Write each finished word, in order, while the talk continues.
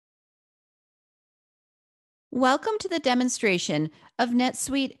Welcome to the demonstration of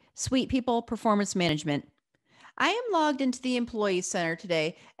NetSuite SuitePeople Performance Management. I am logged into the Employee Center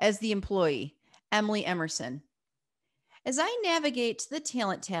today as the employee, Emily Emerson. As I navigate to the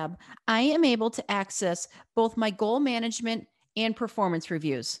Talent tab, I am able to access both my goal management and performance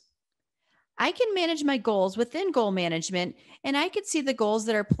reviews. I can manage my goals within goal management, and I can see the goals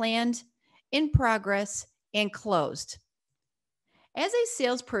that are planned, in progress, and closed. As a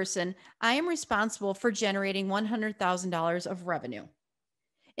salesperson, I am responsible for generating $100,000 of revenue.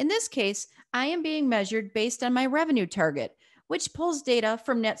 In this case, I am being measured based on my revenue target, which pulls data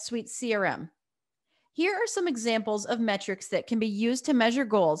from NetSuite CRM. Here are some examples of metrics that can be used to measure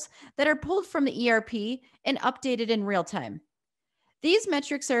goals that are pulled from the ERP and updated in real time. These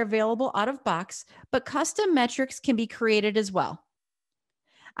metrics are available out of box, but custom metrics can be created as well.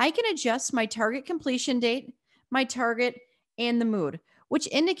 I can adjust my target completion date, my target, and the mood, which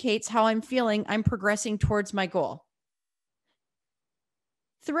indicates how I'm feeling I'm progressing towards my goal.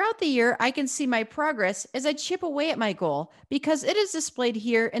 Throughout the year, I can see my progress as I chip away at my goal because it is displayed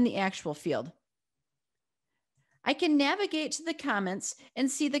here in the actual field. I can navigate to the comments and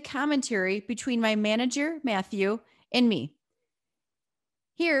see the commentary between my manager, Matthew, and me.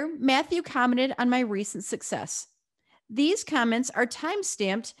 Here, Matthew commented on my recent success. These comments are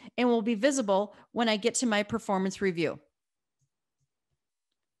time-stamped and will be visible when I get to my performance review.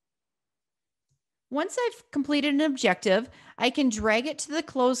 Once I've completed an objective, I can drag it to the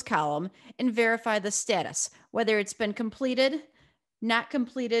close column and verify the status, whether it's been completed, not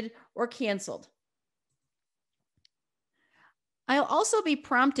completed, or canceled. I'll also be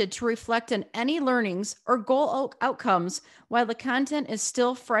prompted to reflect on any learnings or goal outcomes while the content is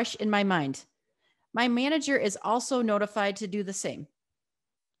still fresh in my mind. My manager is also notified to do the same.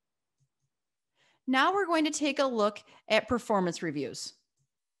 Now we're going to take a look at performance reviews.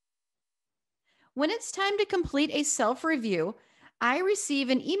 When it's time to complete a self-review, I receive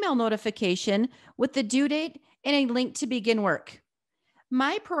an email notification with the due date and a link to begin work.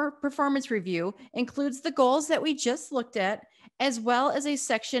 My performance review includes the goals that we just looked at, as well as a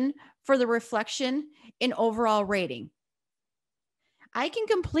section for the reflection and overall rating. I can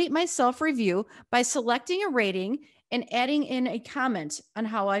complete my self-review by selecting a rating and adding in a comment on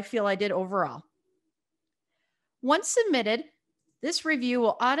how I feel I did overall. Once submitted, this review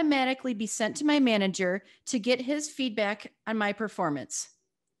will automatically be sent to my manager to get his feedback on my performance.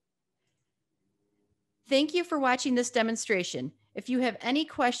 Thank you for watching this demonstration. If you have any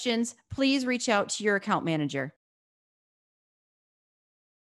questions, please reach out to your account manager.